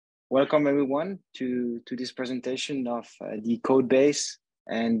Welcome everyone to this presentation of the code base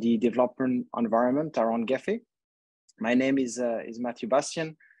and the development environment around Gephi. My name is Mathieu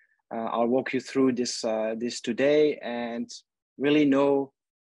Bastian. I'll walk you through this today, and really no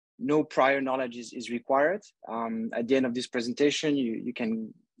prior knowledge is required. At the end of this presentation, you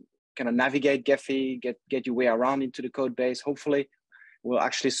can kind of navigate Gephi, get your way around into the code base. Hopefully, we'll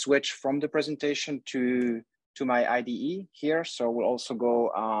actually switch from the presentation to my IDE here. So we'll also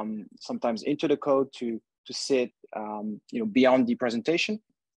go sometimes into the code to sit beyond the presentation.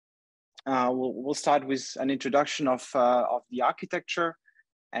 We'll start with an introduction of the architecture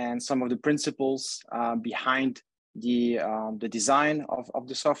and some of the principles behind the design of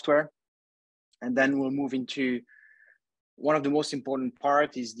the software. And then we'll move into one of the most important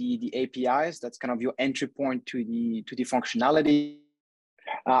part is the APIs. That's kind of your entry point to the functionality.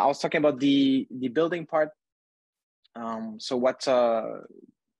 I was talking about the building part. So what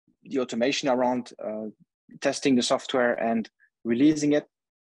the automation around testing the software and releasing it,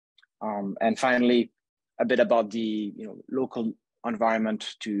 and finally a bit about the local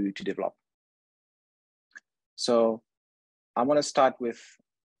environment to develop. So I want to start with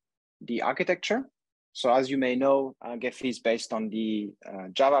the architecture. So as you may know, Gephi is based on the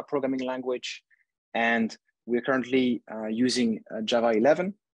Java programming language, and we're currently using Java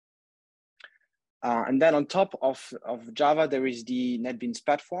 11. And then on top of Java, there is the NetBeans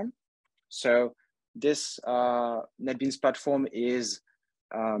platform. So this NetBeans platform is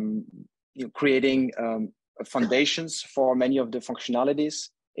creating foundations for many of the functionalities.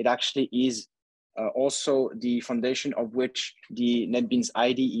 It actually is also the foundation of which the NetBeans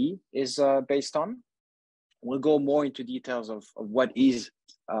IDE is based on. We'll go more into details of what is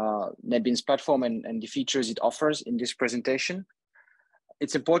NetBeans platform and the features it offers in this presentation.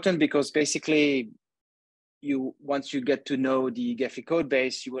 It's important because basically, once you get to know the Gephi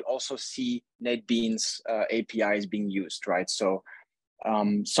codebase, you will also see NetBeans APIs being used, right? So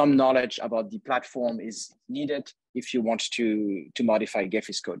some knowledge about the platform is needed if you want to modify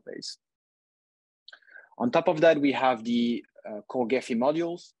Gephi's codebase. On top of that, we have the core Gephi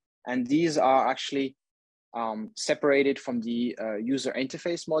modules, and these are actually separated from the user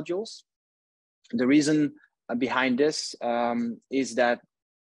interface modules. The reason behind this is that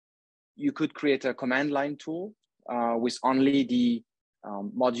you could create a command line tool with only the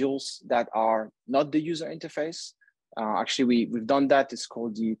modules that are not the user interface. Actually, we've done that. It's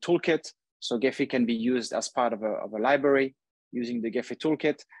called the toolkit. So Gephi can be used as part of a library using the Gephi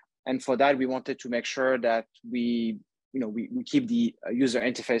toolkit. And for that, we wanted to make sure that we keep the user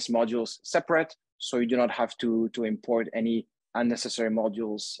interface modules separate, so you do not have to import any unnecessary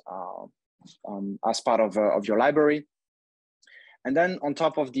modules as part of your library. And then on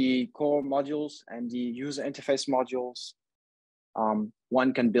top of the core modules and the user interface modules,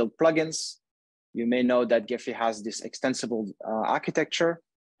 one can build plugins. You may know that Gephi has this extensible architecture,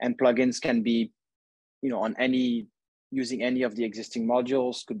 and plugins can be, using any of the existing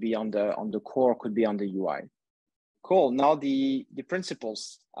modules, could be on the core, could be on the UI. Cool. Now the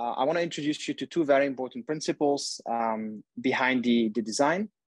principles. I want to introduce you to two very important principles behind the design.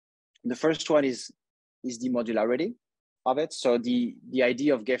 The first one is the modularity of it. So the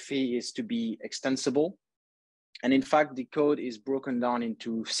idea of Gephi is to be extensible. And in fact, the code is broken down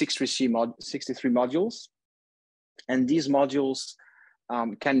into 63 modules. And these modules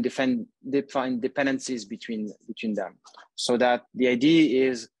can define dependencies between them. So that the idea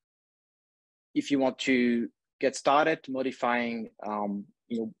is, if you want to get started modifying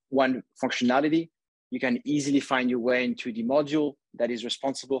one functionality, you can easily find your way into the module that is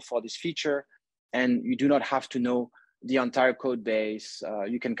responsible for this feature. And you do not have to know the entire code base.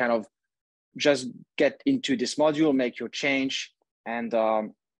 You can kind of just get into this module, make your change, and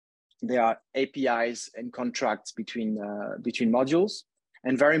there are APIs and contracts between modules.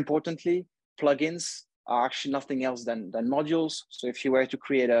 And very importantly, plugins are actually nothing else than modules. So if you were to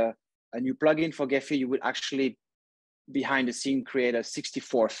create a new plugin for Gephi, you would actually, behind the scene, create a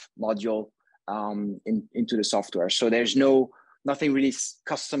 64th module into the software. So there's nothing really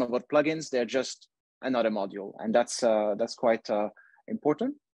custom about plugins. They're just another module, and that's quite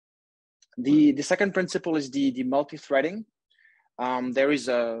important. The second principle is the multi-threading. There is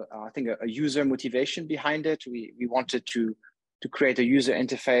I think a user motivation behind it. We wanted to create a user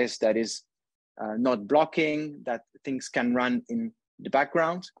interface that is not blocking, that things can run in the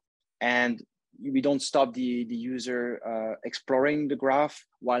background, and we don't stop the user exploring the graph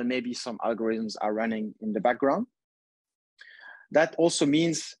while maybe some algorithms are running in the background. That also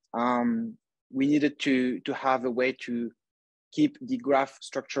means we needed to have a way to keep the graph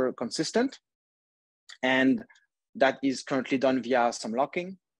structure consistent. And that is currently done via some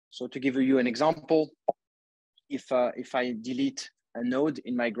locking. So to give you an example, if I delete a node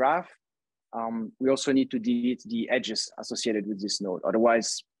in my graph, we also need to delete the edges associated with this node.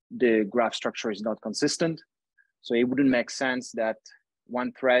 Otherwise, the graph structure is not consistent. So it wouldn't make sense that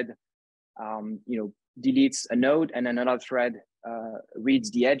one thread, deletes a node and then another thread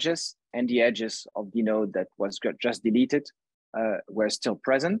reads the edges, and the edges of the node that was just deleted were still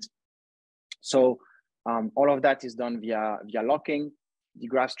present. So all of that is done via locking. The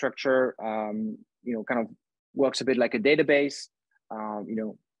graph structure, kind of works a bit like a database.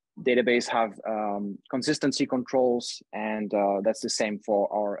 Database have consistency controls, and that's the same for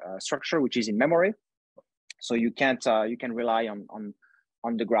our structure, which is in memory. So you can rely on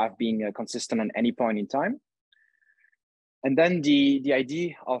the graph being consistent at any point in time. And then the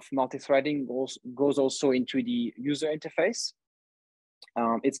idea of multi-threading goes also into the user interface.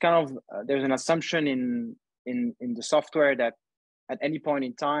 It's kind of there's an assumption in the software that at any point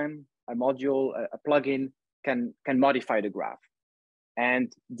in time, a module, a plugin can modify the graph,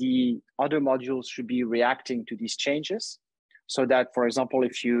 and the other modules should be reacting to these changes. So that, for example,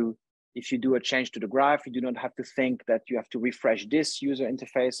 if you do a change to the graph, you do not have to think that you have to refresh this user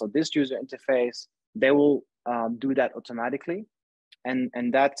interface or this user interface. They will do that automatically,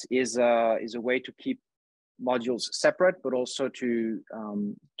 and that is a way to keep modules separate, but also to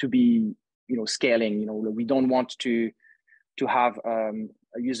be scaling. We don't want to have a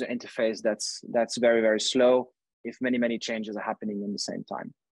user interface that's very, very slow if many changes are happening in the same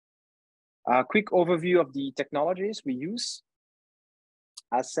time. A quick overview of the technologies we use.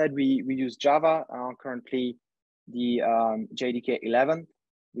 As said, we use Java, currently the JDK 11.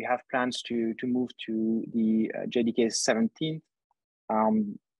 We have plans to move to the JDK 17.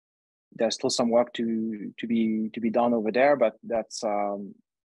 There's still some work to be done over there, but that's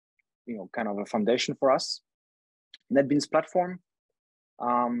kind of a foundation for us. NetBeans platform.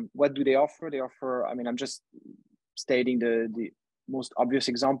 What do they offer? They offer, I'm just stating the most obvious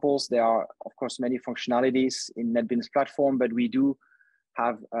examples. There are, of course, many functionalities in NetBeans platform, but we do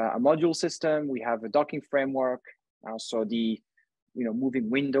have a module system. We have a docking framework. So the moving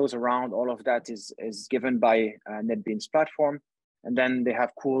windows around, all of that is given by NetBeans platform. And then they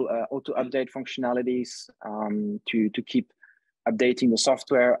have cool auto update functionalities to keep updating the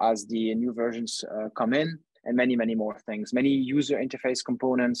software as the new versions come in, and many more things. Many user interface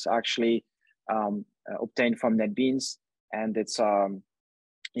components actually obtained from NetBeans, and it's I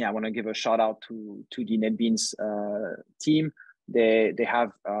want to give a shout out to the NetBeans team. They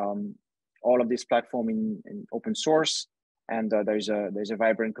have all of this platform in open source, and there's a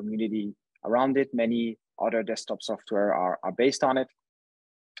vibrant community around it. Many other desktop software are based on it,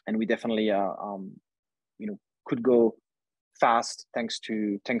 and we definitely could go fast thanks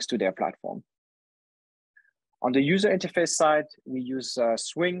to their platform. On the user interface side, we use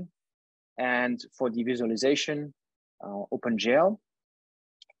Swing, and for the visualization, OpenGL,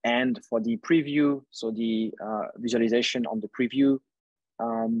 and for the preview, so the visualization on the preview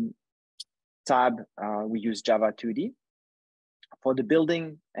tab, we use Java 2D. For the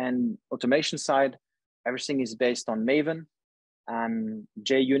building and automation side, everything is based on Maven and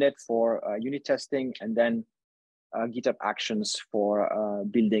JUnit for unit testing, and then GitHub Actions for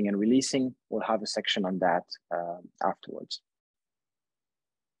building and releasing. We'll have a section on that afterwards.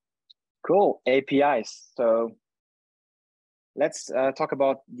 Cool, APIs. So let's talk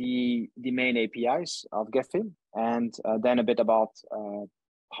about the main APIs of Gephi, and then a bit about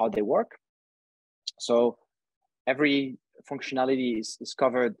how they work. So every functionality is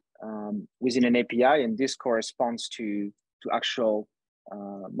covered within an API, and this corresponds to actual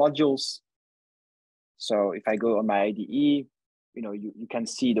modules. So if I go on my IDE, you can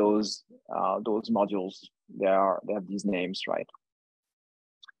see those modules. They have these names, right?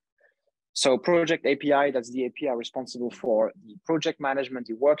 So project API, that's the API responsible for the project management,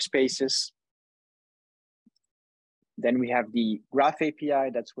 the workspaces. Then we have the graph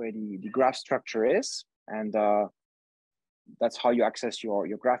API, that's where the graph structure is, and that's how you access your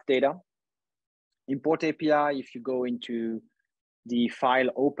graph data. Import API, if you go into the file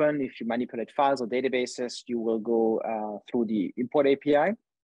open, if you manipulate files or databases, you will go through the import API.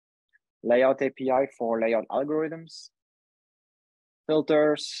 Layout API for layout algorithms.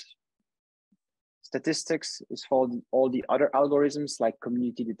 Filters. Statistics is for all the other algorithms like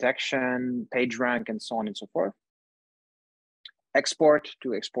community detection, PageRank, and so on and so forth. Export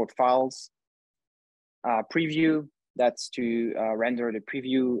to export files. Preview, that's to render the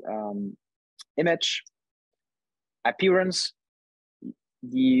preview image. Appearance,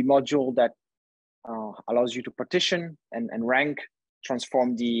 the module that allows you to partition and rank,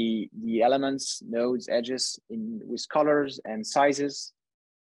 transform the elements, nodes, edges with colors and sizes.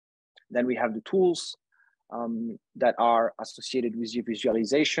 Then we have the tools that are associated with your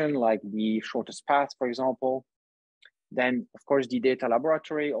visualization, like the shortest path, for example. Then, of course, the data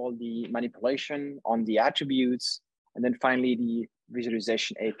laboratory, all the manipulation on the attributes, and then finally the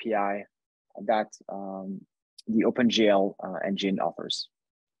visualization API that the OpenGL engine offers.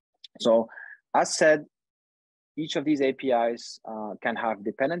 So, as said, each of these APIs can have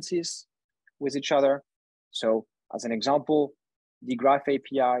dependencies with each other. So, as an example, the Graph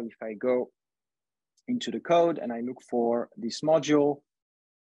API, if I go into the code and I look for this module,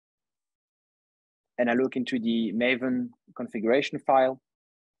 and I look into the Maven configuration file,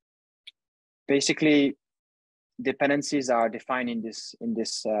 basically dependencies are defined in this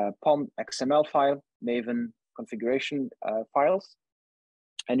POM XML file, Maven configuration files.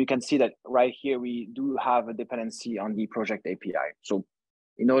 And you can see that right here, we do have a dependency on the project API. So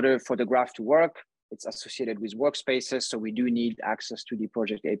in order for the graph to work, it's associated with workspaces. So we do need access to the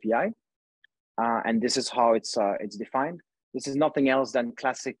project API. And this is how it's defined. This is nothing else than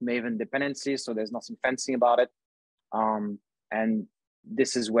classic Maven dependencies. So there's nothing fancy about it. And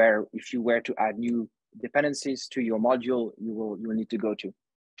this is where, if you were to add new dependencies to your module, you will need to go to.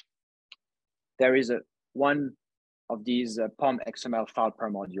 There is one of these POM XML file per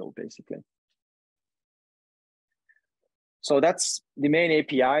module, basically. So that's the main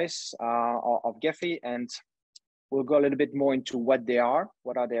APIs of Gephi, and we'll go a little bit more into what they are,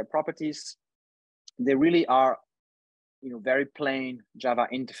 what are their properties. They really are, very plain Java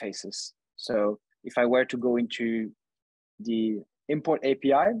interfaces. So if I were to go into the import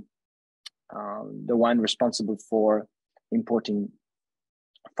API, the one responsible for importing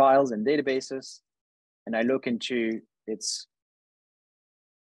files and databases, and I look into its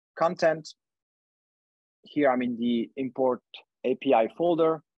content, here I'm in the import API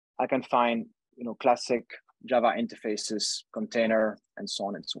folder. I can find, classic Java interfaces, container, and so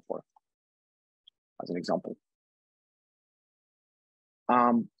on and so forth, as an example.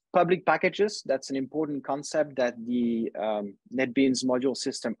 Public packages, that's an important concept that the NetBeans module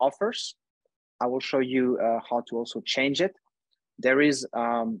system offers. I will show you how to also change it. There is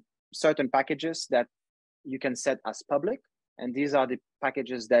certain packages that you can set as public, and these are the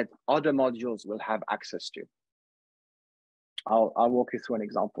packages that other modules will have access to. I'll walk you through an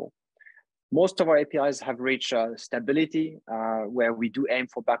example. Most of our APIs have reached stability, where we do aim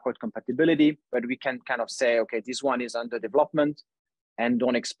for backward compatibility, but we can kind of say, okay, this one is under development, and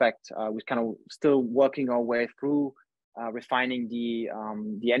don't expect, we're kind of still working our way through refining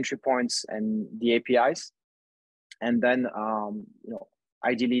the entry points and the APIs. And then,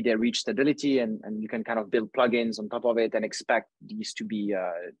 ideally they reach stability, and you can kind of build plugins on top of it and expect these to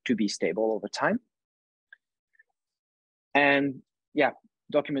be stable over time. And yeah,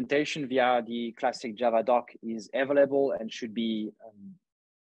 documentation via the classic Java doc is available and should be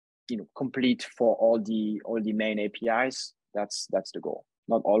complete for all the main APIs. That's the goal.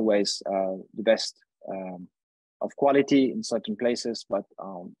 Not always the best of quality in certain places, but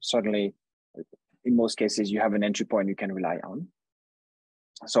certainly in most cases you have an entry point you can rely on.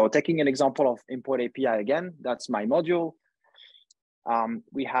 So taking an example of import API again, that's my module.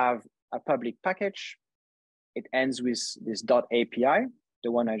 We have a public package. It ends with this .api,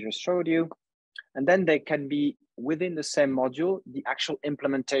 the one I just showed you. And then there can be within the same module, the actual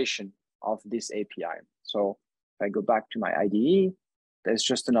implementation of this API. So if I go back to my IDE, there's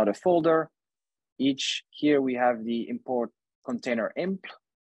just another folder. Here we have the import container imp.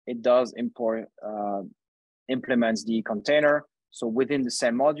 It does import, implements the container. So within the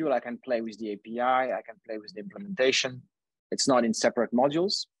same module, I can play with the API, I can play with the implementation. It's not in separate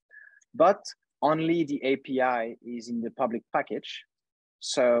modules, but only the API is in the public package.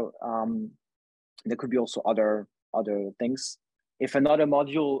 So there could be also other things. If another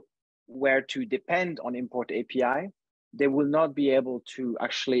module were to depend on import API, they will not be able to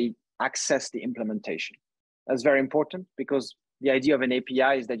actually access the implementation. That's very important, because the idea of an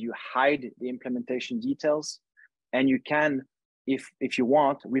API is that you hide the implementation details, and you can, if you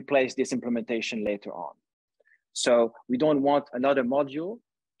want, replace this implementation later on. So we don't want another module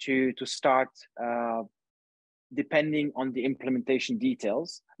to start depending on the implementation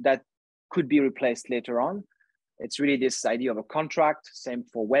details that could be replaced later on. It's really this idea of a contract. Same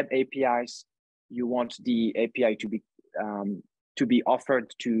for web APIs. You want the API to be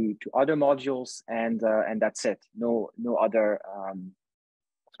offered to other modules, and that's it. No other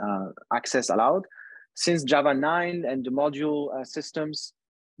access allowed. Since Java 9 and the module systems,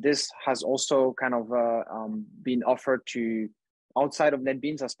 this has also kind of been offered to outside of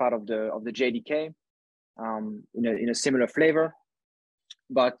NetBeans as part of the JDK in a similar flavor.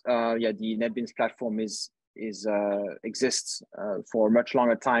 But yeah, the NetBeans platform is exists for a much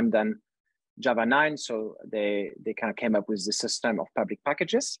longer time than Java 9. So they kind of came up with the system of public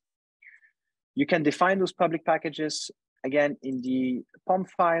packages. You can define those public packages again in the POM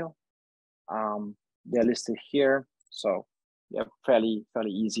file. They're listed here. So they're fairly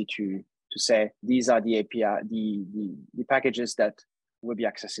easy to say these are the API, the packages that will be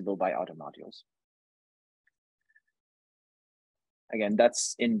accessible by other modules. Again,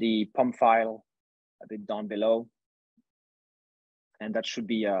 that's in the POM file a bit down below. And that should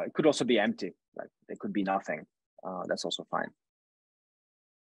be, it could also be empty, like there could be nothing. That's also fine.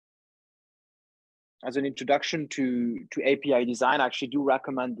 As an introduction to API design, I actually do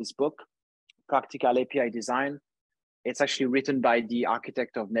recommend this book, Practical API Design. It's actually written by the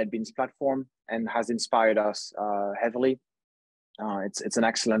architect of NetBeans platform and has inspired us heavily. It's an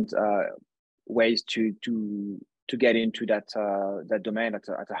excellent way to get into that domain at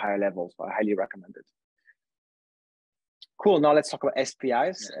a higher level. So I highly recommend it. Cool. Now let's talk about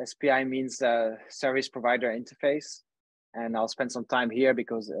SPIs. Yeah. SPI means Service Provider Interface, and I'll spend some time here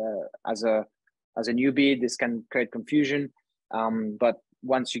because as a newbie, this can create confusion. But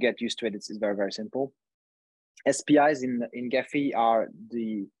once you get used to it, it's very simple. SPIs in Gephi are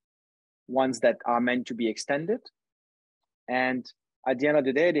the ones that are meant to be extended. And at the end of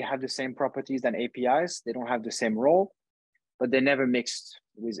the day, they have the same properties than APIs. They don't have the same role, but they're never mixed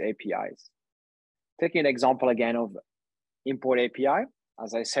with APIs. Taking an example again of import API.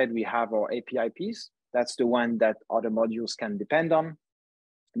 As I said, we have our API piece. That's the one that other modules can depend on.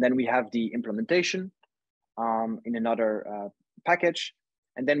 And then we have the implementation in another package.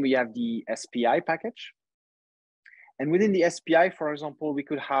 And then we have the SPI package. And within the SPI, for example, we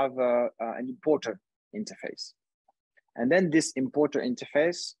could have an importer interface. And then this importer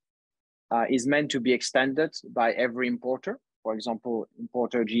interface is meant to be extended by every importer. For example,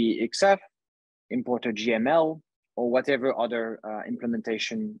 importer GXF, importer GML, or whatever other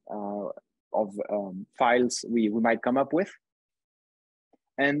implementation of files we might come up with.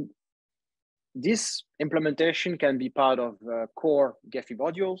 And this implementation can be part of core Gephi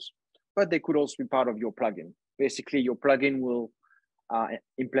modules, but they could also be part of your plugin. Basically, your plugin will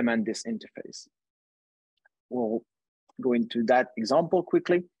implement this interface. We'll go into that example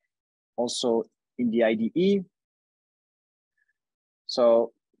quickly. Also in the IDE.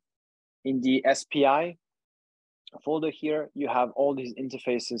 So in the SPI folder here, you have all these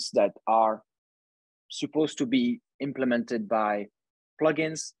interfaces that are supposed to be implemented by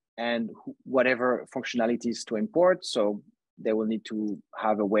plugins and whatever functionalities to import. So they will need to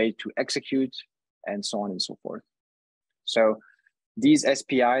have a way to execute and so on and so forth. So these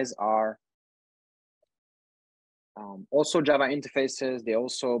SPIs are also Java interfaces. They're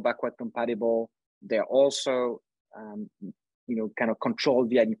also backward compatible. They're also, kind of controlled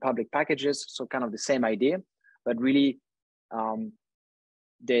via the public packages. So kind of the same idea, but really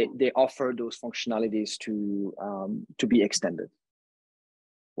they offer those functionalities to be extended.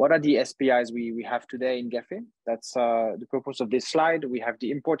 What are the SPIs we have today in Gephi? That's the purpose of this slide. We have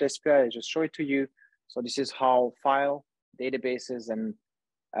the import SPI, I just show it to you. So this is how file, databases, and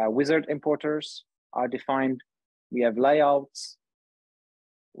wizard importers are defined. We have layouts,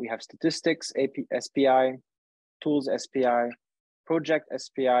 we have statistics SPI, tools SPI, project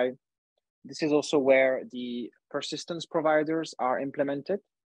SPI. This is also where the persistence providers are implemented.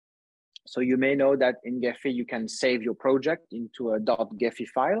 So you may know that in Gephi, you can save your project into a .gephi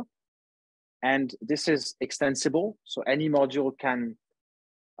file. And this is extensible. So any module can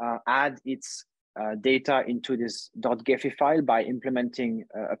add its data into this .gephi file by implementing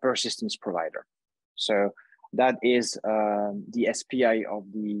a persistence provider. So that is the SPI of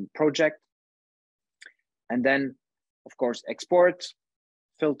the project. And then, of course, export,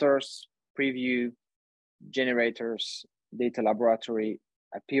 filters, preview, generators, data laboratory,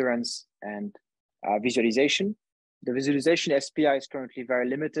 appearance, and visualization. The visualization SPI is currently very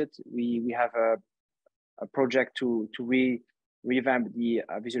limited. We have a project to revamp the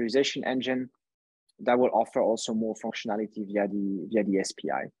visualization engine that will offer also more functionality via the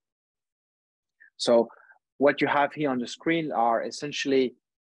SPI. So what you have here on the screen are essentially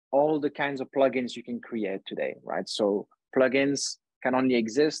all the kinds of plugins you can create today, right? So plugins can only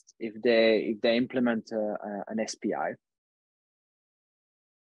exist if they implement an SPI.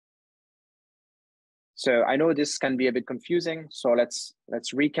 So I know this can be a bit confusing. So let's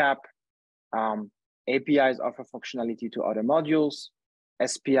recap. APIs offer functionality to other modules.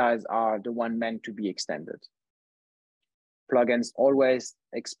 SPIs are the one meant to be extended. Plugins always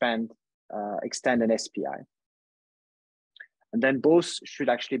extend an SPI. And then both should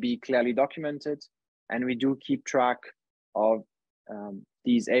actually be clearly documented. And we do keep track of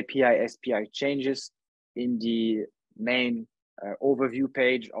these API, SPI changes in the main overview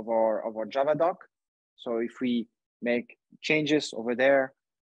page of our Java doc. So if we make changes over there,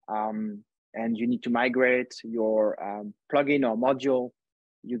 and you need to migrate your plugin or module,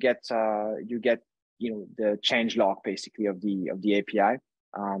 you get the change log basically of the API,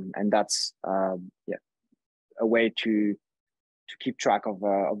 and that's a way to keep track of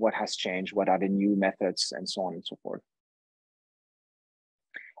what has changed, what are the new methods, and so on and so forth.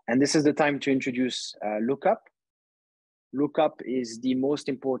 And this is the time to introduce lookup. Lookup is the most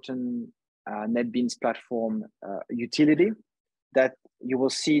important NetBeans platform utility that you will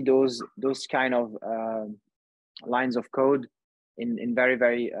see those kind of lines of code in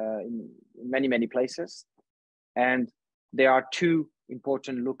in many places. And there are two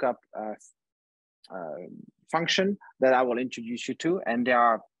important lookup function that I will introduce you to, and they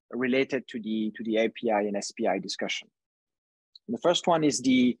are related to the API and SPI discussion. The first one is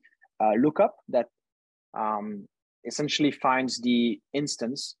the lookup that essentially finds the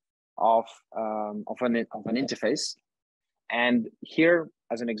instance of an interface. And here,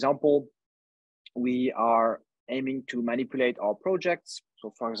 as an example, we are aiming to manipulate our projects.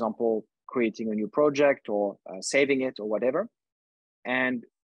 So for example, creating a new project or saving it or whatever. And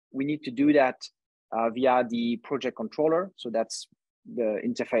we need to do that via the project controller. So that's the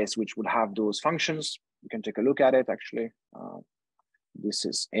interface which would have those functions. You can take a look at it actually. This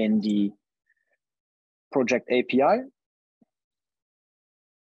is in the project API.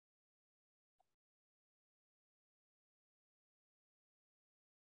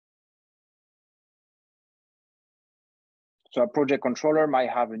 So a project controller might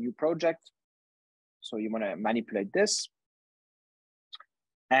have a new project. So you want to manipulate this.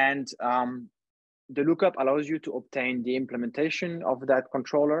 And the lookup allows you to obtain the implementation of that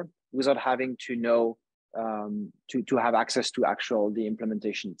controller without having to know, to have access to the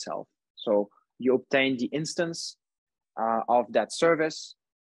implementation itself. So you obtain the instance of that service,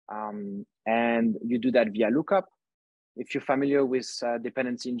 and you do that via lookup. If you're familiar with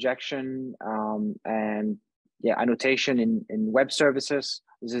dependency injection and annotation in web services,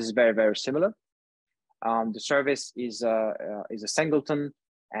 this is very similar. The service is a singleton,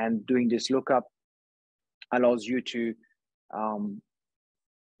 and doing this lookup allows you to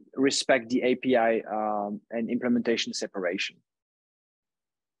respect the API and implementation separation.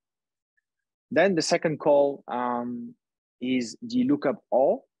 Then the second call is the lookup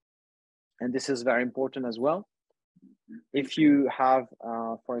all, and this is very important as well. If you have,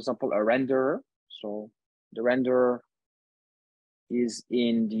 for example, a renderer, so the renderer is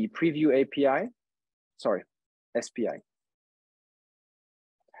in the preview API, sorry, SPI.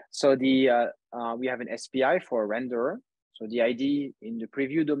 So we have an SPI for a renderer. So the ID in the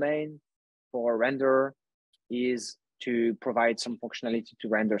preview domain for a renderer is to provide some functionality to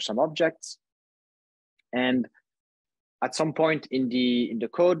render some objects. And at some point in the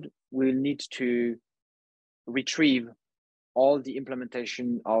code, we'll need to retrieve all the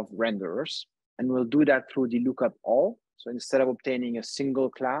implementation of renderers, and we'll do that through the lookup all. So instead of obtaining a single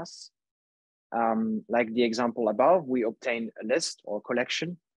class, like the example above, we obtain a list or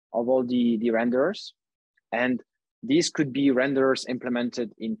collection of all the renderers. And these could be renderers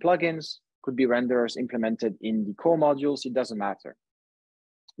implemented in plugins, could be renderers implemented in the core modules, it doesn't matter.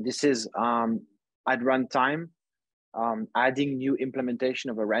 This is at runtime, adding new implementation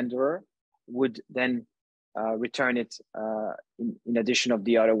of a renderer would then return it in addition of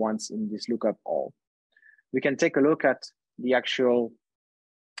the other ones in this lookup all. We can take a look at the actual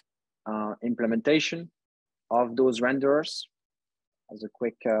implementation of those renderers as a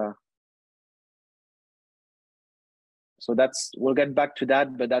quick. So we'll get back to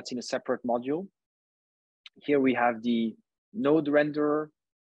that, but that's in a separate module. Here we have the node renderer,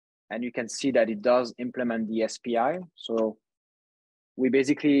 and you can see that it does implement the SPI. So we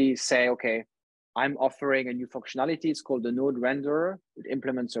basically say, okay, I'm offering a new functionality. It's called the node renderer. It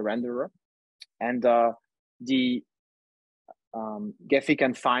implements a renderer, and the Gephi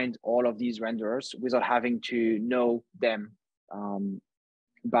can find all of these renderers without having to know them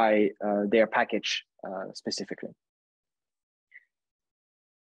by their package specifically.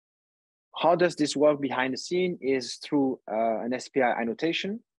 How does this work behind the scene is through an SPI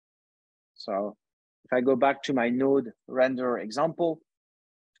annotation. So if I go back to my node renderer example,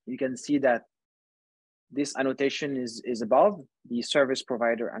 you can see that this annotation is above the service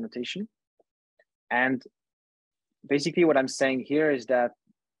provider annotation. And basically what I'm saying here is that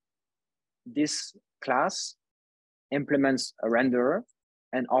this class implements a renderer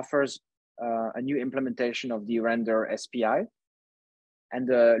and offers a new implementation of the render SPI. And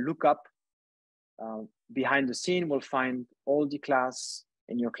the lookup behind the scene will find all the class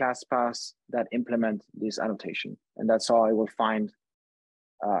in your class path that implement this annotation, and that's how I will find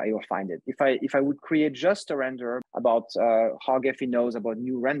it. If I would create just a renderer about how Gephi knows about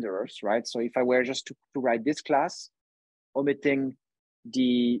new renderers, right? So if I were just to write this class, omitting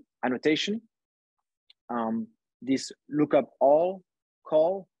the annotation, this lookup all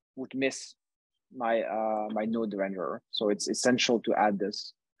call would miss my my node renderer. So it's essential to add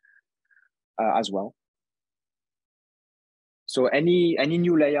this as well. So any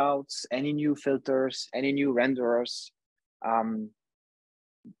new layouts, any new filters, any new renderers,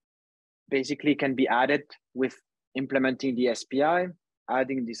 basically can be added with implementing the SPI,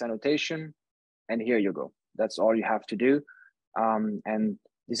 adding this annotation, and here you go. That's all you have to do. And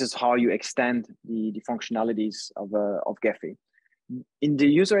this is how you extend the functionalities of Gephi. In the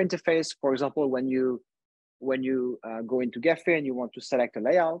user interface, for example, when you go into Gephi and you want to select a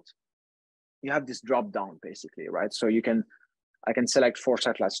layout, you have this drop down basically, right? So I can select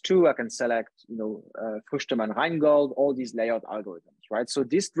Forza Class 2, I can select, Fruchterman Rheingold, all these layout algorithms, right? So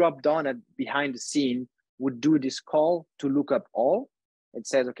this drop down behind the scene would do this call to look up all. It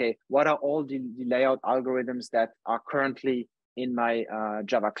says, okay, what are all the layout algorithms that are currently in my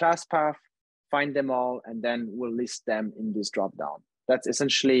Java class path, find them all, and then we'll list them in this drop down. That's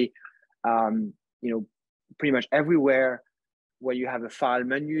essentially, pretty much everywhere where you have a file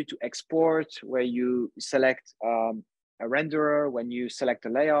menu to export, where you select a renderer, when you select a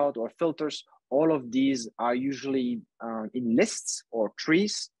layout or filters, all of these are usually in lists or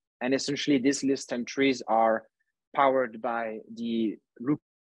trees. And essentially these lists and trees are powered by the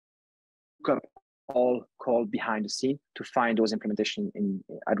lookup all call behind the scene to find those implementation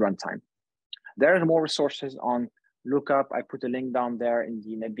at runtime. There are more resources on lookup. I put a link down there in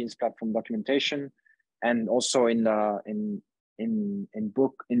the NetBeans platform documentation, and also in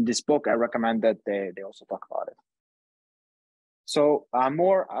this book, I recommend that they also talk about it. So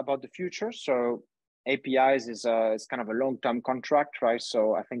more about the future. So APIs is kind of a long-term contract, right?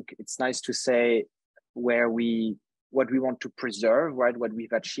 So I think it's nice to say what we want to preserve, right? What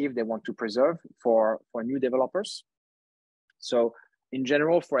we've achieved, they want to preserve for new developers. So in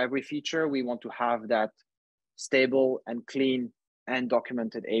general, for every feature, we want to have that stable and clean and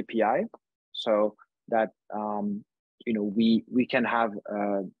documented API, so that we can have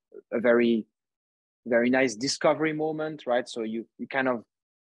a very nice discovery moment, right? So you kind of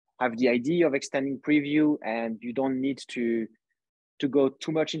have the idea of extending preview, and you don't need to go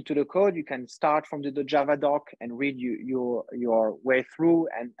too much into the code. You can start from the Java doc and read your way through,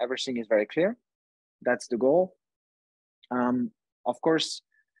 and everything is very clear. That's the goal. Of course,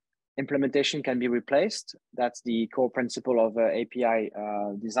 implementation can be replaced. That's the core principle of API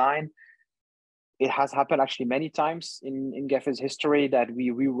design. It has happened actually many times in Gephi's history that we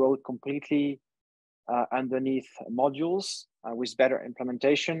rewrote completely underneath modules with better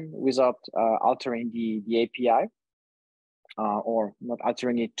implementation without altering the API or not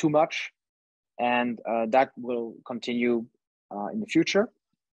altering it too much. And that will continue in the future.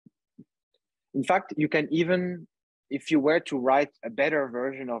 In fact, you can even, if you were to write a better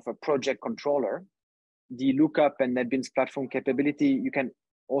version of a project controller, the lookup and NetBeans platform capability, you can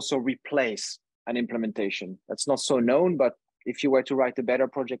also replace an implementation. That's not so known, but if you were to write a better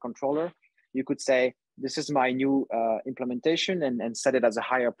project controller, you could say, this is my new implementation, and set it as a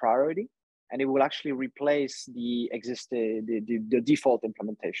higher priority. And it will actually replace the default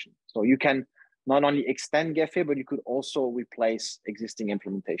implementation. So you can not only extend Gephi, but you could also replace existing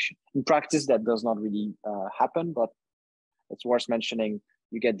implementation. In practice, that does not really happen, but it's worth mentioning.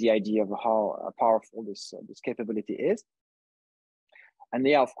 You get the idea of how powerful this capability is. And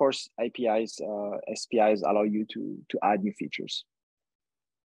yeah, of course, APIs, SPIs allow you to add new features.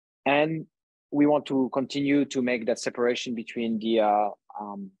 And we want to continue to make that separation between the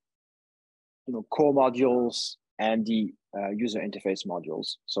core modules and the user interface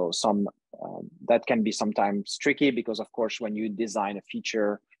modules. So that can be sometimes tricky because, of course, when you design a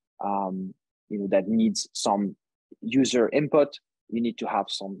feature that needs some user input, you need to have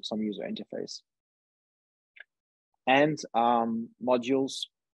some user interface. And modules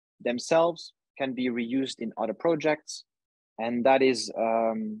themselves can be reused in other projects, and that is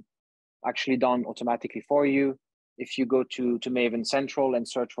actually done automatically for you. If you go to Maven Central and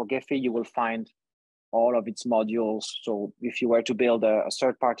search for Gephi, you will find all of its modules. So if you were to build a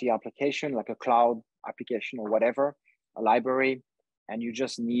third-party application, like a cloud application or whatever, a library, and you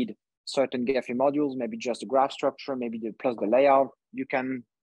just need certain Gephi modules, maybe just a graph structure, maybe plus the layout, you can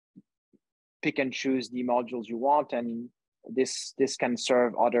pick and choose the modules you want, and this can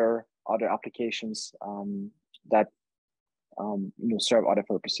serve other applications that serve other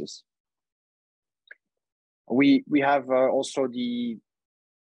purposes. We have also the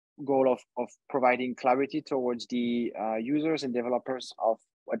goal of providing clarity towards the users and developers of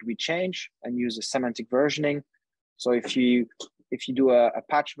what we change, and use a semantic versioning. So if you do a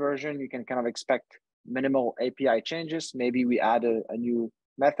patch version, you can kind of expect minimal API changes. Maybe we add a new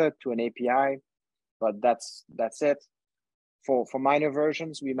method to an API, but that's it. For minor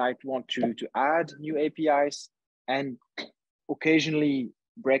versions, we might want to add new APIs, and occasionally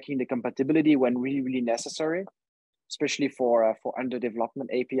breaking the compatibility when really necessary, especially for under development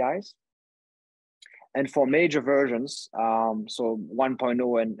APIs. And for major versions, so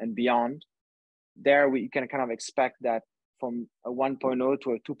 1.0 and beyond, there we can kind of expect that from a 1.0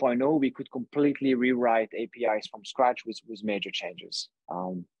 to a 2.0, we could completely rewrite APIs from scratch with major changes.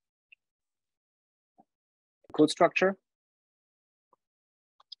 Code structure.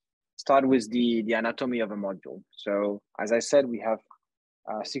 Start with the anatomy of a module. So as I said, we have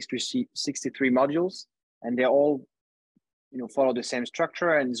 63 modules, and they all follow the same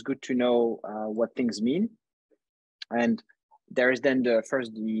structure, and it's good to know what things mean. And there is then the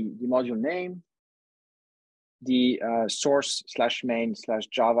module name. The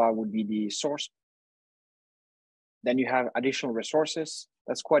source/main/Java would be the source. Then you have additional resources.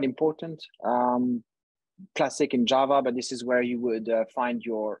 That's quite important. Classic in Java, but this is where you would find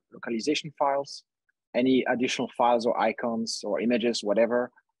your localization files, any additional files or icons or images, whatever.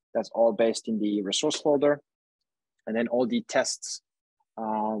 That's all based in the resource folder. And then all the tests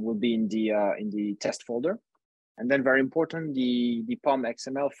will be in the test folder. And then very important, the POM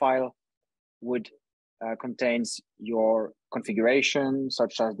XML file would contains your configuration,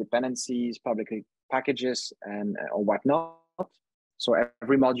 such as dependencies, public packages, and or whatnot. So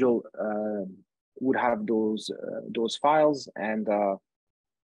every module would have those files, and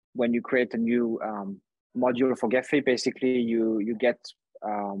when you create a new module for Gephi, basically you get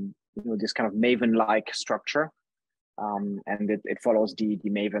this kind of Maven-like structure, and it follows the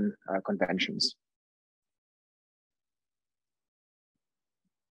Maven conventions.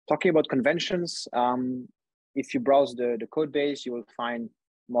 Talking about conventions, if you browse the code base, you will find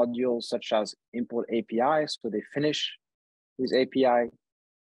modules such as import API, so they finish with API.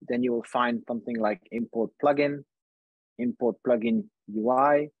 Then you will find something like import plugin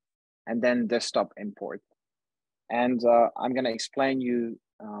UI, and then desktop import. And I'm going to explain you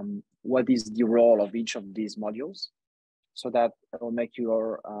what is the role of each of these modules, so that it will make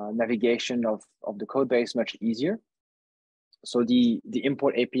your navigation of the code base much easier. So the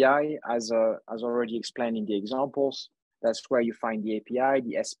import API, as already explained in the examples, that's where you find the API,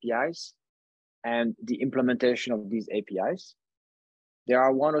 the SPIs, and the implementation of these APIs. There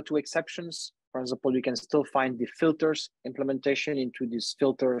are one or two exceptions. For example, you can still find the filters implementation into this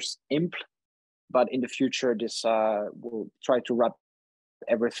filters imp, but in the future, this will try to wrap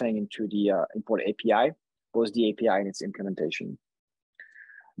everything into the import API, both the API and its implementation.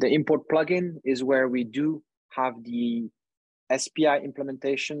 The import plugin is where we do have the SPI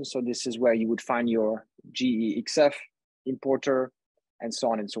implementation. So this is where you would find your GEXF importer and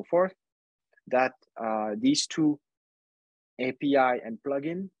so on and so forth. That these two, API and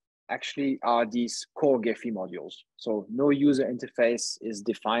plugin, actually are these core Gephi modules. So no user interface is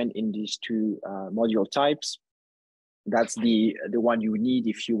defined in these two module types. That's the one you need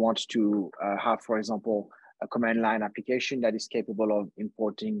if you want to have, for example, a command line application that is capable of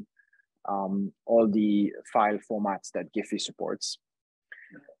importing all the file formats that Gephi supports.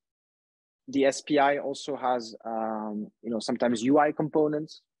 The SPI also has, sometimes UI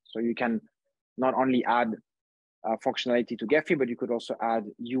components. So you can not only add functionality to Gephi, but you could also add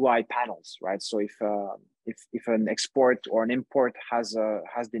UI panels, right? So if an export or an import has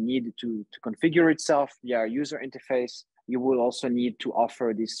the need to configure itself via a user interface, you will also need to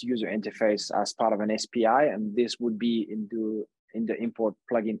offer this user interface as part of an SPI, and this would be in the import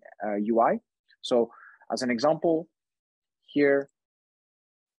plugin UI. So as an example, here,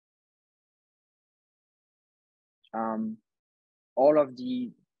 all of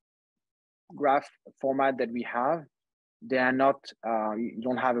the graph format that we have, they are not, you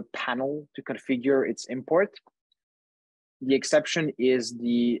don't have a panel to configure its import. The exception is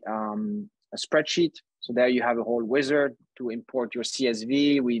the a spreadsheet. So there you have a whole wizard to import your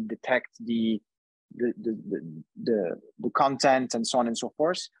CSV. We detect the content and so on and so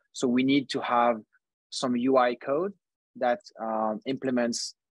forth. So we need to have some UI code that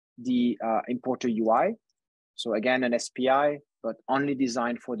implements the importer UI. So again, an SPI, but only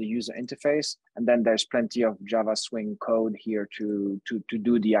designed for the user interface. And then there's plenty of Java Swing code here to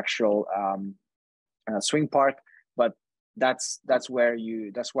do the actual Swing part. But that's why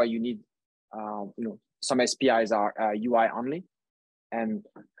you need, some SPIs are UI only. And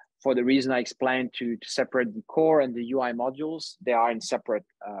for the reason I explained to separate the core and the UI modules. They are in separate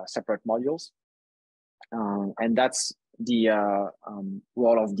modules. And that's the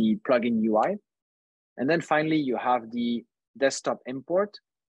role of the plugin UI. And then finally, you have the desktop import.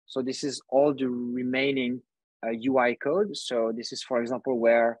 So this is all the remaining UI code. So this is, for example,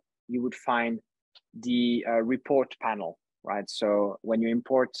 where you would find the report panel, right? So when you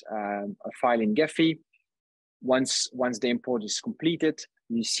import a file in Gephi, once the import is completed,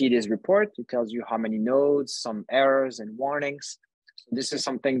 you see this report. It tells you how many nodes, some errors and warnings. So this is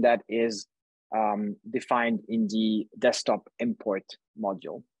something that is defined in the desktop import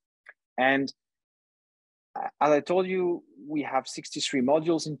module. And as I told you, we have 63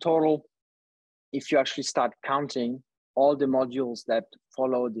 modules in total. If you actually start counting all the modules that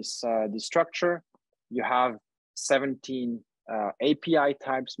follow this structure, you have 17 API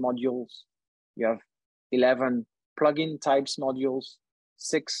types modules. You have 11 plugin types modules,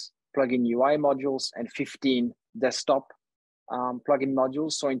 6 plugin UI modules, and 15 desktop plugin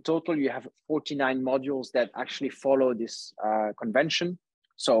modules. So in total, you have 49 modules that actually follow this convention.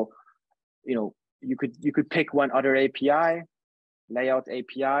 So, you could pick one other API, layout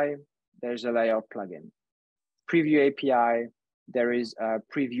API, there's a layout plugin. Preview API, there is a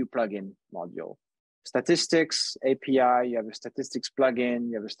preview plugin module. Statistics API, you have a statistics plugin,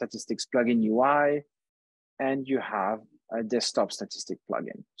 you have a statistics plugin UI, and you have a desktop statistic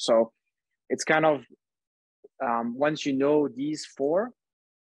plugin. So it's kind of, once you know these four,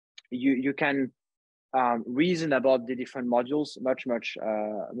 you can reason about the different modules much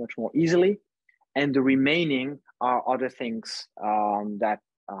more easily. And the remaining are other things that,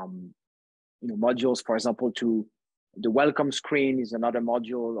 modules, for example, to the welcome screen is another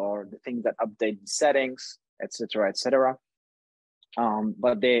module, or the things that update the settings, etc., etc.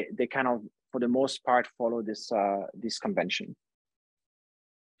 But they kind of, for the most part, follow this convention.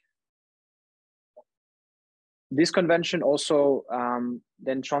 This convention also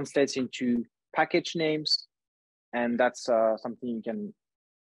then translates into package names, and that's something you can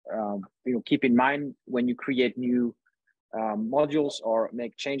keep in mind when you create new modules or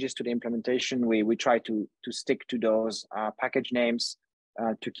make changes to the implementation. We try to stick to those package names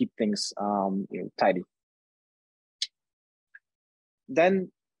to keep things tidy.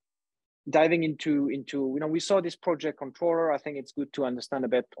 Then diving into we saw this project controller. I think it's good to understand a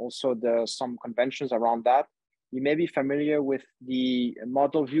bit also some conventions around that. You may be familiar with the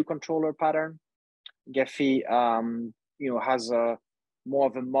model view controller pattern. Gephi has a more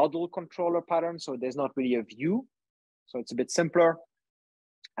of a model controller pattern, so there's not really a view, so it's a bit simpler.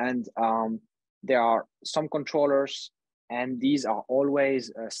 And there are some controllers, and these are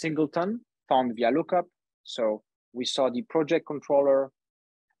always a singleton found via lookup. So we saw the project controller.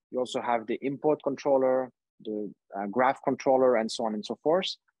 You also have the import controller, the graph controller, and so on and so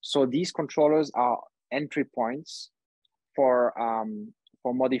forth. So these controllers are entry points for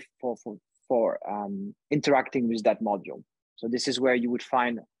interacting with that module. So this is where you would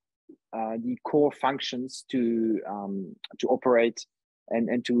find the core functions to operate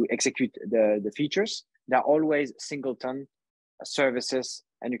and to execute the features. They're always singleton services,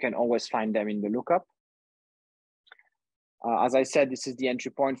 and you can always find them in the lookup. As I said, this is the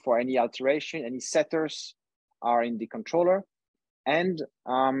entry point for any alteration. Any setters are in the controller. And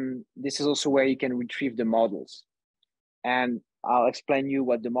this is also where you can retrieve the models. And I'll explain you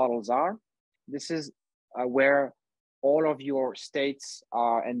what the models are. This is where all of your states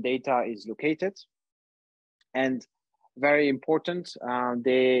and data is located. And very important,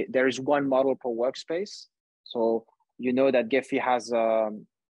 there is one model per workspace. So you know that Gephi has a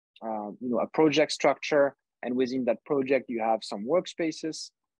project structure, and within that project you have some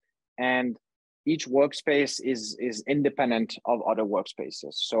workspaces, and each workspace is independent of other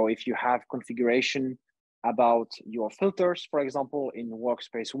workspaces. So if you have configuration about your filters, for example, in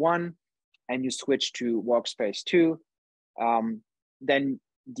workspace 1, and you switch to workspace 2, then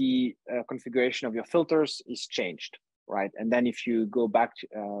the configuration of your filters is changed, right? And then if you go back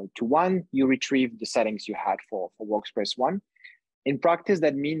to 1, you retrieve the settings you had for workspace 1. In practice,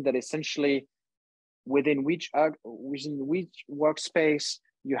 that means that essentially within which workspace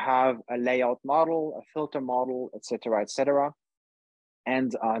you have a layout model, a filter model, etc., etc.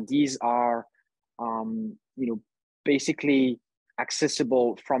 And these are basically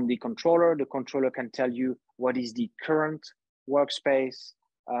accessible from the controller. The controller can tell you what is the current workspace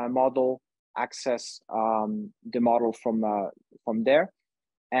model, access the model from there.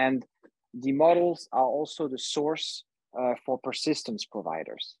 And the models are also the source for persistence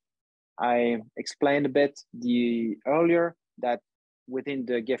providers. I explained a bit earlier that within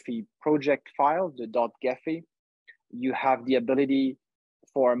the Gephi project file, the .gephi, you have the ability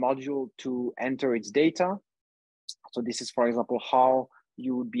for a module to enter its data. So this is, for example, how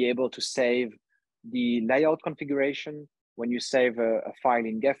you would be able to save the layout configuration when you save a file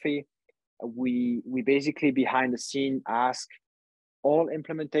in Gephi. We basically behind the scene ask all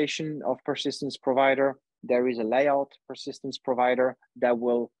implementation of persistence provider. There is a layout persistence provider that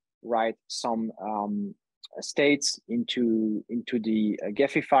will write some states into the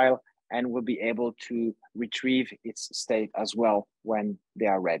Gephi file and will be able to retrieve its state as well when they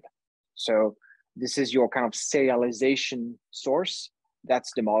are read. So this is your kind of serialization source.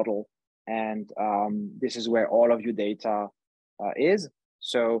 That's the model. And this is where all of your data is.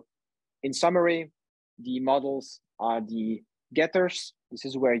 So in summary, the models are the getters. This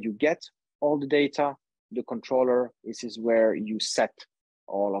is where you get all the data. The controller, this is where you set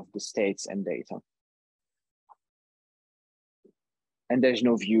all of the states and data. And there's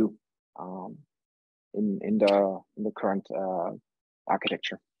no view in the current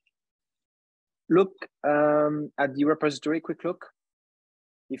architecture. Look at the repository. Quick look.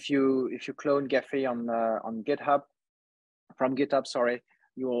 If you clone Gephi on GitHub from GitHub, sorry,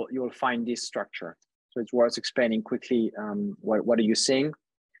 you'll find this structure. So it's worth explaining quickly. What are you seeing?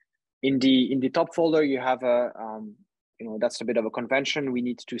 In the top folder, you have a that's a bit of a convention. We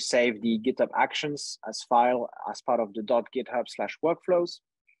need to save the GitHub actions as file as part of the .github/workflows.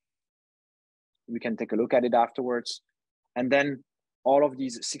 We can take a look at it afterwards. And then all of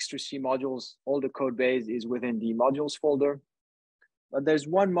these 623 modules, all the code base is within the modules folder. But there's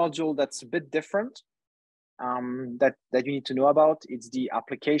one module that's a bit different that you need to know about. It's the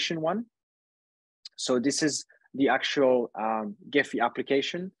application one. So this is the actual Gephi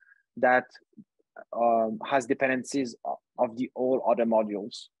application that has dependencies of the all other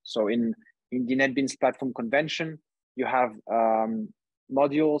modules. So in the NetBeans platform convention, you have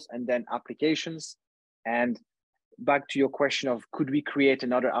modules and then applications. And back to your question of could we create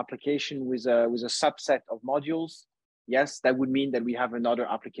another application with a subset of modules? Yes, that would mean that we have another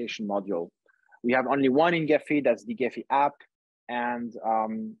application module. We have only one in Gephi, that's the Gephi app. And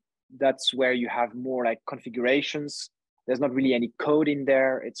that's where you have more like configurations. There's not really any code in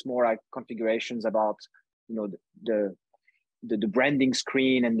there. It's more like configurations about, the branding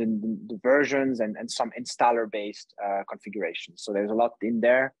screen and the versions and some installer-based configurations. So there's a lot in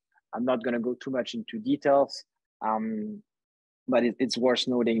there. I'm not going to go too much into details, but it's worth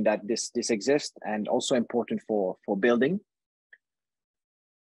noting that this exists and also important for building.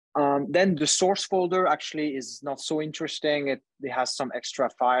 Then the source folder actually is not so interesting. It has some extra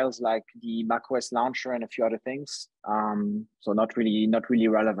files like the macOS launcher and a few other things. So not really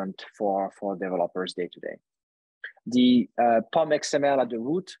relevant for developers day to day. The POM XML at the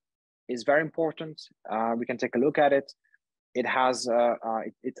root is very important. We can take a look at it. It has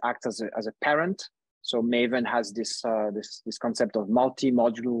it acts as a parent. So Maven has this concept of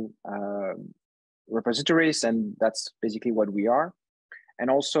multi-module repositories, and that's basically what we are. And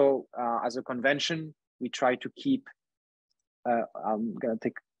also, as a convention, we try to keep, I'm going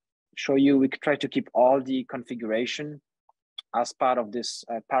to show you, we try to keep all the configuration as part of this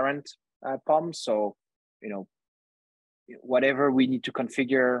parent POM. So, whatever we need to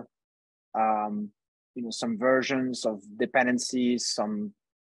configure, some versions of dependencies, some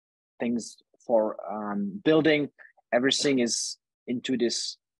things for building, everything is into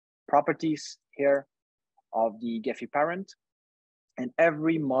this properties here of the Gephi parent. And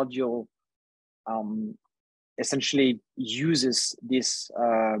every module essentially uses this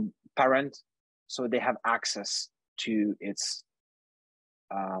parent, so they have access to its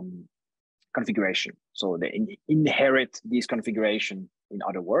configuration. So they inherit this configuration, in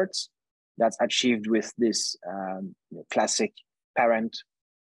other words. That's achieved with this classic parent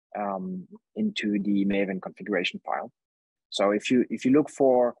into the Maven configuration file. So if you look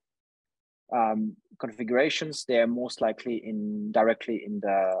for configurations, they are most likely directly in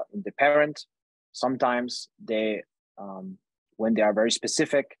the parent. Sometimes they, when they are very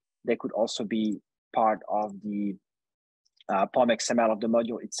specific, they could also be part of the POM XML of the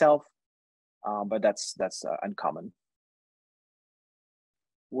module itself, but that's uncommon.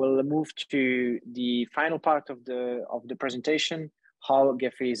 We'll move to the final part of the presentation, how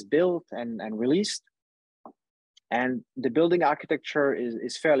Gephi is built and released. And the building architecture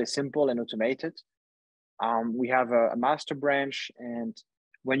is fairly simple and automated. We have a master branch, and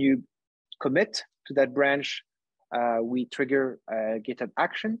when you commit to that branch, we trigger a GitHub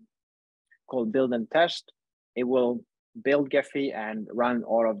action called build and test. It will build Gephi and run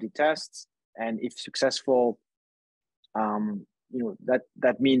all of the tests. And if successful,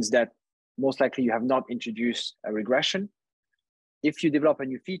 that means that most likely you have not introduced a regression. If you develop a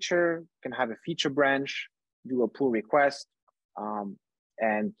new feature, you can have a feature branch, do a pull request,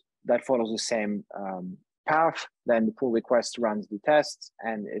 and that follows the same path. Then the pull request runs the tests,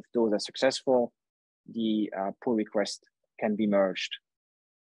 and if those are successful, the pull request can be merged.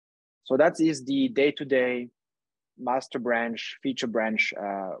 So that is the day-to-day master branch, feature branch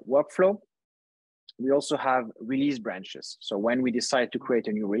workflow. We also have release branches. So when we decide to create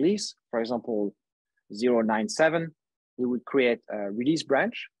a new release, for example, 097, we would create a release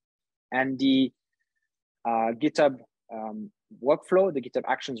branch, and the GitHub workflow, the GitHub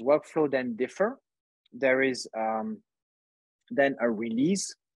Actions workflow then differ. There is then a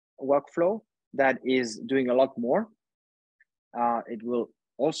release workflow that is doing a lot more. It will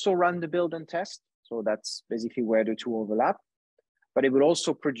also run the build and test. So that's basically where the two overlap. But it will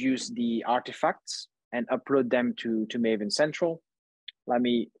also produce the artifacts and upload them to Maven Central. Let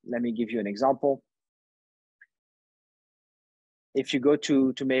me give you an example. If you go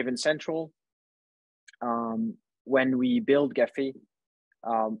to Maven Central, when we build Gephi,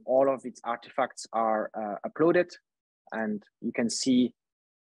 all of its artifacts are uploaded, and you can see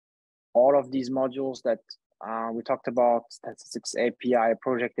all of these modules that we talked about, statistics API,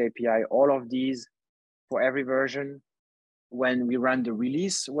 project API, all of these for every version. When we run the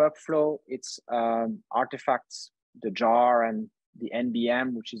release workflow, it's artifacts, the jar and the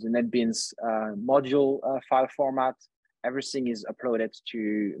NBM, which is the NetBeans module file format. Everything is uploaded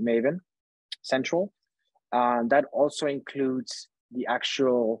to Maven Central. That also includes the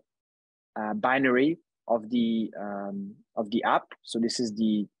actual binary of the app. So this is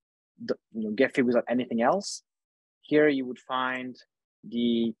the Gephi without anything else. Here you would find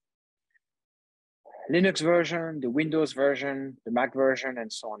the Linux version, the Windows version, the Mac version,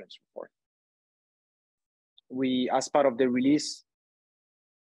 and so on and so forth. We, as part of the release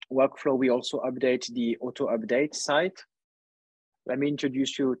workflow, we also update the auto update site. Let me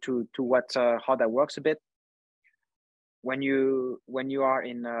introduce you to how that works a bit. When you are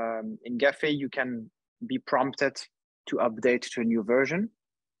in Gephi, you can be prompted to update to a new version.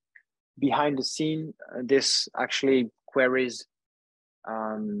 Behind the scene, this actually queries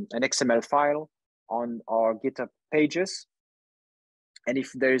an XML file on our GitHub pages. And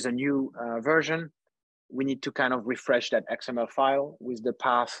if there is a new version, we need to kind of refresh that XML file with the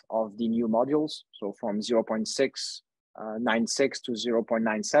path of the new modules. So from 0.696 to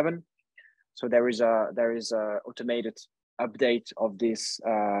 0.97. So there is a automated update of this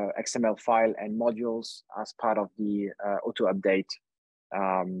XML file and modules as part of the auto update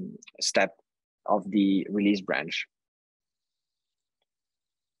step of the release branch.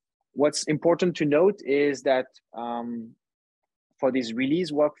 What's important to note is that for this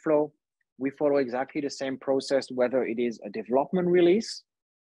release workflow, we follow exactly the same process, whether it is a development release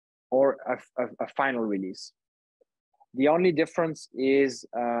or a final release. The only difference is,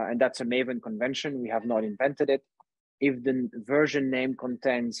 and that's a Maven convention, we have not invented it, if the version name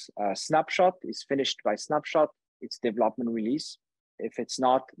contains a snapshot, is finished by snapshot, it's development release. If it's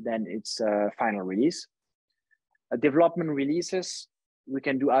not, then it's a final release. Development releases, we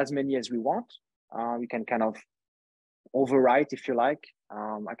can do as many as we want. We can kind of overwrite if you like.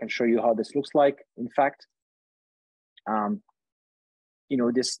 I can show you how this looks like. In fact,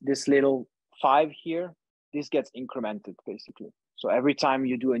 this little 5 here, this gets incremented basically. So every time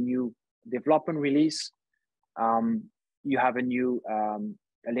you do a new development release, you have a new, a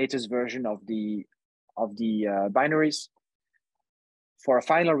latest version of the binaries. For a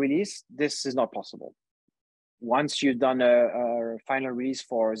final release, this is not possible. Once you've done a final release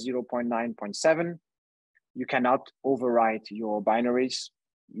for 0.9.7, you cannot overwrite your binaries.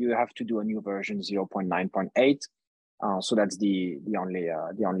 You have to do a new version 0.9.8. So that's the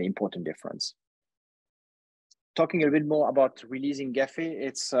only important difference. Talking a bit more about releasing Gephi,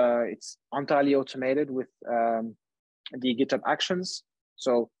 it's entirely automated with the GitHub Actions.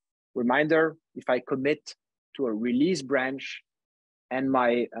 So reminder, if I commit to a release branch and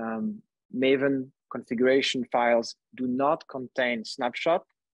my Maven configuration files do not contain snapshot,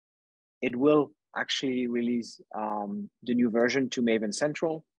 it will actually release the new version to Maven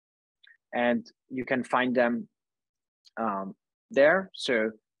Central, and you can find them there.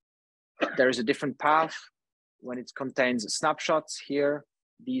 So there is a different path when it contains snapshots here.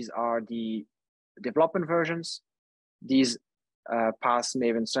 These are the development versions. These past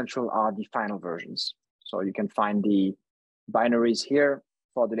Maven Central are the final versions. So you can find the binaries here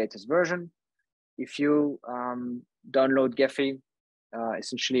for the latest version. If you download Gephi,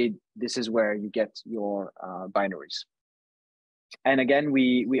 essentially this is where you get your binaries. And again,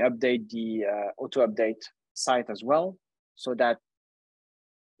 we update the auto update site as well, so that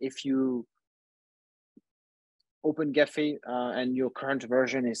if you open Gephi and your current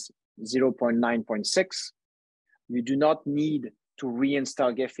version is 0.9.6, you do not need to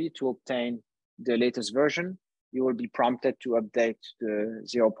reinstall Gephi to obtain the latest version, you will be prompted to update the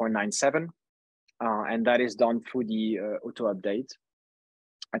 0.97, and that is done through the auto update.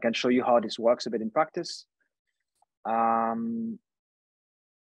 I can show you how this works a bit in practice.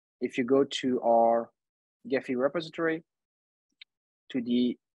 If you go to our Gephi repository, to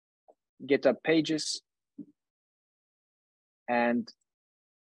the GitHub pages, and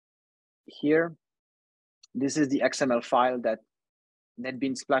here, this is the XML file that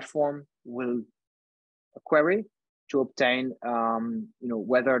NetBeans platform will query to obtain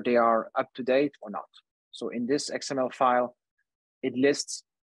whether they are up to date or not. So in this XML file, it lists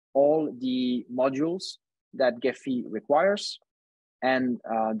all the modules that Gephi requires and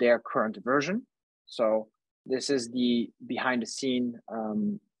their current version. So this is the behind the scene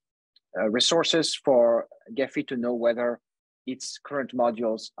resources for Gephi to know whether its current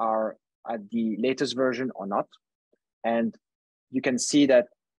modules are at the latest version or not. And you can see that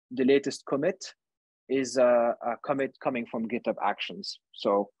the latest commit is a commit coming from GitHub Actions.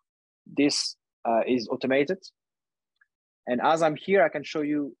 So this is automated. And as I'm here, I can show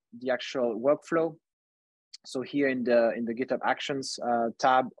you the actual workflow. So here in the GitHub Actions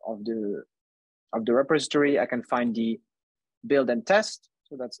tab of the repository, I can find the build and test.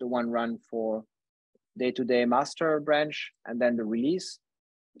 So that's the one run for day-to-day master branch, and then the release.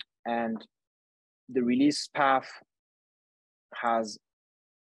 And the release path has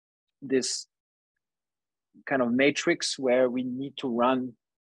this kind of matrix where we need to run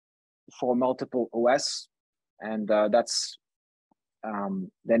for multiple OS, and that's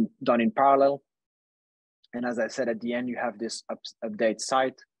then done in parallel. And as I said, at the end, you have this update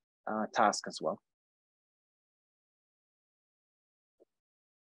site task as well.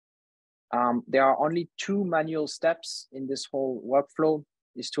 There are only two manual steps in this whole workflow,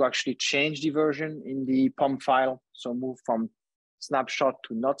 is to actually change the version in the POM file. So move from snapshot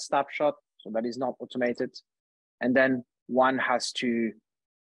to not snapshot. So that is not automated. And then one has to,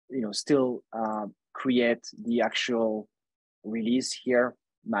 still create the actual release here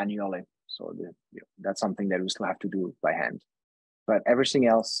manually. So that's something that we still have to do by hand, but everything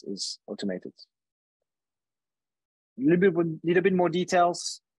else is automated. A little bit more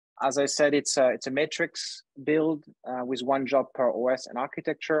details. As I said, it's a matrix build with one job per OS and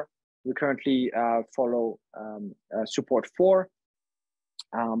architecture. We currently follow support 4,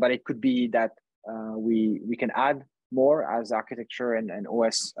 but it could be that we can add more as architecture and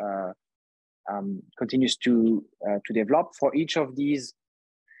OS continues to develop. For each of these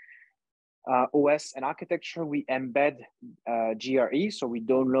OS and architecture, we embed GRE, so we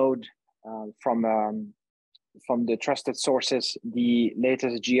download from the trusted sources the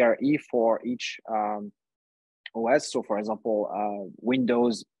latest GRE for each OS. So for example,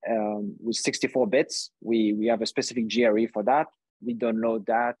 Windows with 64 bits, we have a specific GRE for that. We download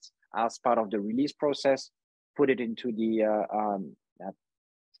that as part of the release process, put it into the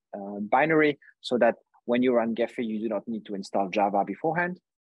binary so that when you run Gephi, you do not need to install Java beforehand.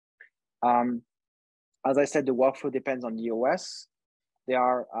 As I said, the workflow depends on the OS. There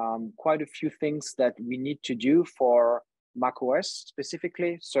are quite a few things that we need to do for macOS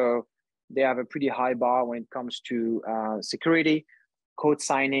specifically. So they have a pretty high bar when it comes to security, code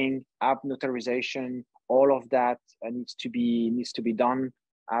signing, app notarization. All of that needs to be done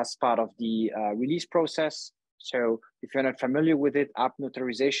as part of the release process. So if you're not familiar with it, app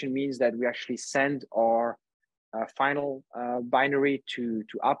notarization means that we actually send our final binary to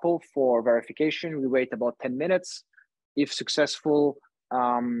Apple for verification. We wait about 10 minutes. If successful,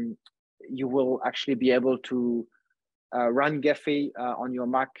 you will actually be able to run Gephi on your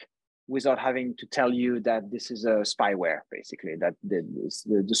Mac without having to tell you that this is a spyware, basically, that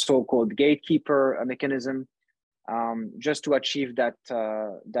the so-called gatekeeper mechanism. Just to achieve that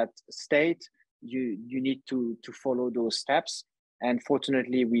state, you need to follow those steps. And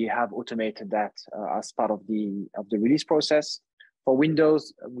fortunately, we have automated that as part of the release process. For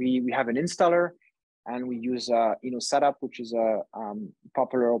Windows, we have an installer, and we use Setup, which is a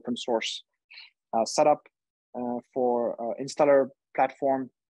popular open source setup for installer platform.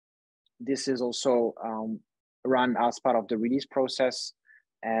 This is also run as part of the release process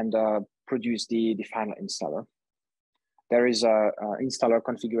and produce the final installer. There is a installer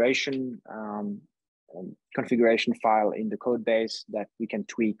configuration file in the code base that we can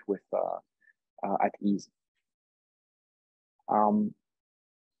tweak with at ease.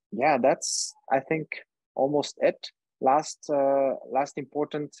 Yeah, that's, I think, almost it. Last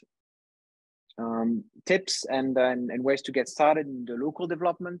important tips and ways to get started in the local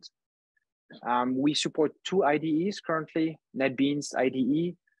development. We support 2 IDEs currently, NetBeans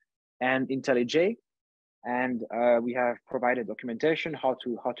IDE and IntelliJ. and we have provided documentation how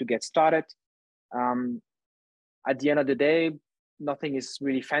to get started. At the end of the day, nothing is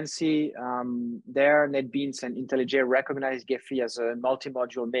really fancy. There, NetBeans and IntelliJ recognize Gephi as a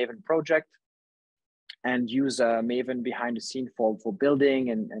multi-module Maven project and use Maven behind the scene for building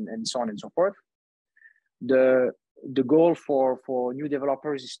and so on and so forth. The goal for new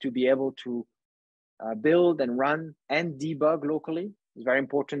developers is to be able to build and run and debug locally. It's very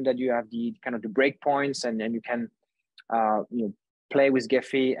important that you have the kind of the breakpoints and you can play with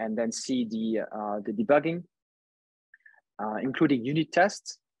Gephi and then see the debugging, including unit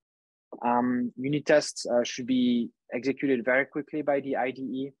tests. Unit tests should be executed very quickly by the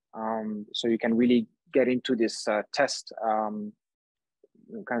IDE, so you can really get into this test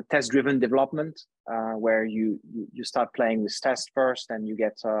kind of test-driven development, where you start playing with tests first, and you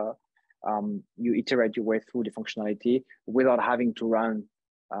get you iterate your way through the functionality without having to run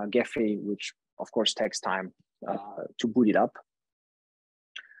Gephi, which of course takes time to boot it up.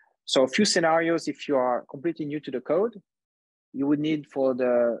 So a few scenarios: if you are completely new to the code, you would need for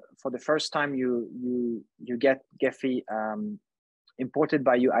the first time you get Gephi imported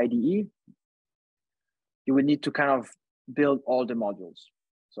by your IDE, you would need to kind of build all the modules.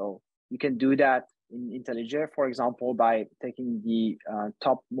 So you can do that in IntelliJ, for example, by taking the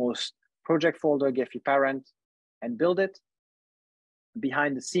topmost project folder, Gephi parent, and build it.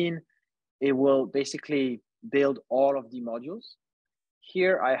 Behind the scene, it will basically build all of the modules.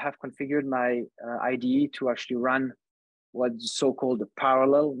 Here, I have configured my IDE to actually run what's so-called a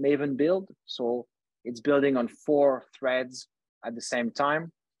parallel Maven build. So it's building on 4 threads at the same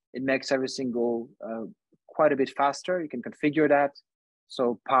time. It makes everything go quite a bit faster. You can configure that.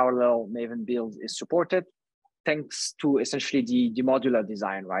 So parallel Maven build is supported thanks to essentially the modular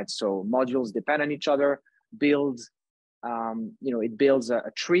design, right? So modules depend on each other. Builds, it builds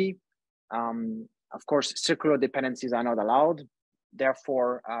a tree. Of course, circular dependencies are not allowed.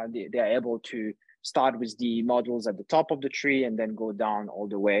 Therefore, they are able to start with the modules at the top of the tree and then go down all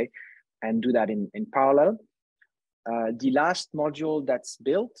the way and do that in parallel. The last module that's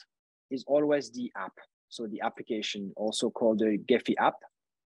built is always the app. So the application, also called the Gephi app.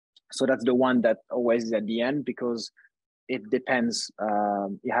 So that's the one that always is at the end because it depends,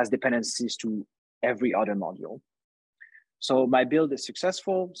 it has dependencies to every other module. So my build is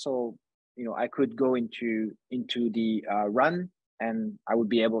successful. So, I could go into the run, and I would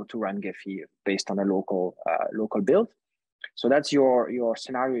be able to run Gephi based on a local build. So that's your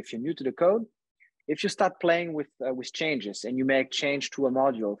scenario if you're new to the code. If you start playing with changes and you make change to a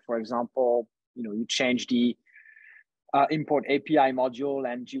module, for example, you change the import API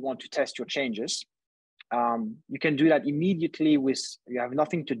module and you want to test your changes, you can do that immediately you have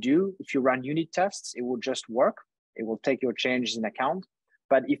nothing to do. If you run unit tests, it will just work. It will take your changes in account.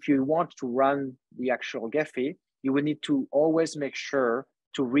 But if you want to run the actual Gephi, you will need to always make sure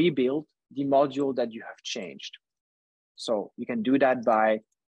to rebuild the module that you have changed. So you can do that by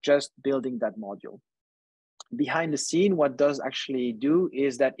just building that module. Behind the scene, what does actually do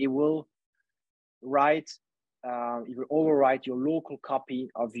is that it will it will overwrite your local copy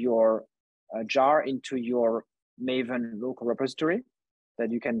of your jar into your Maven local repository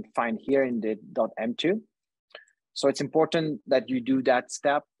that you can find here in the .m2. So it's important that you do that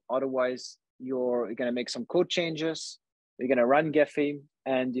step. Otherwise, you're going to make some code changes. You're going to run Gephi,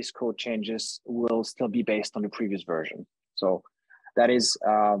 and these code changes will still be based on the previous version. So that is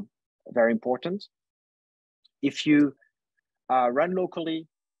very important. If you run locally,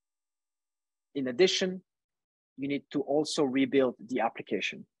 in addition, you need to also rebuild the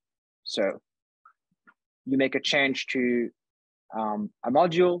application. So you make a change to a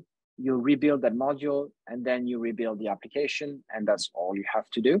module, you rebuild that module, and then you rebuild the application. And that's all you have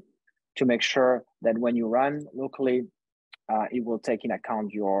to do to make sure that when you run locally, it will take in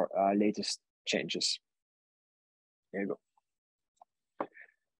account your latest changes. There you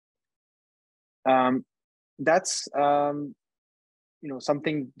go. That's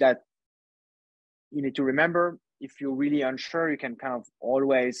something that you need to remember. If you're really unsure, you can kind of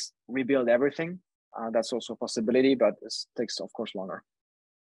always rebuild everything. That's also a possibility, but this takes, of course, longer.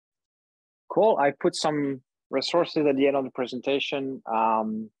 Cool. I put some resources at the end of the presentation.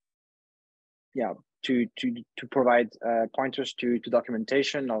 To provide pointers to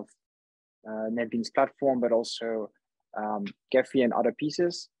documentation of NetBeans platform, but also Gephi and other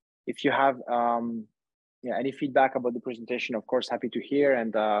pieces. If you have any feedback about the presentation, of course, happy to hear,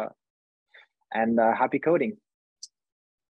 and happy coding.